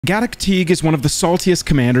Gaddock Teeg is one of the saltiest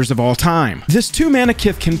commanders of all time. This 2-mana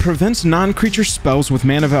Kithkin prevents non-creature spells with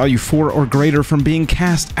mana value 4 or greater from being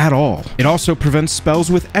cast at all. It also prevents spells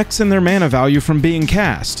with X in their mana value from being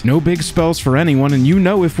cast. No big spells for anyone, and you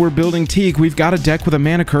know if we're building Teeg, we've got a deck with a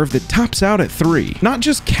mana curve that tops out at 3. Not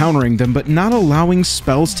just countering them, but not allowing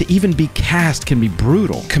spells to even be cast can be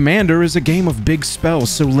brutal. Commander is a game of big spells,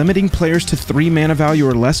 so limiting players to 3 mana value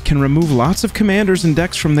or less can remove lots of commanders and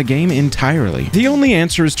decks from the game entirely. The only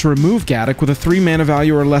answer is to remove Gaddock with a 3 mana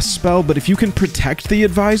value or less spell, but if you can protect the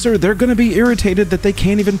advisor, they're going to be irritated that they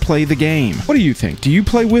can't even play the game. What do you think? Do you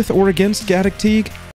play with or against Gaddock Teeg?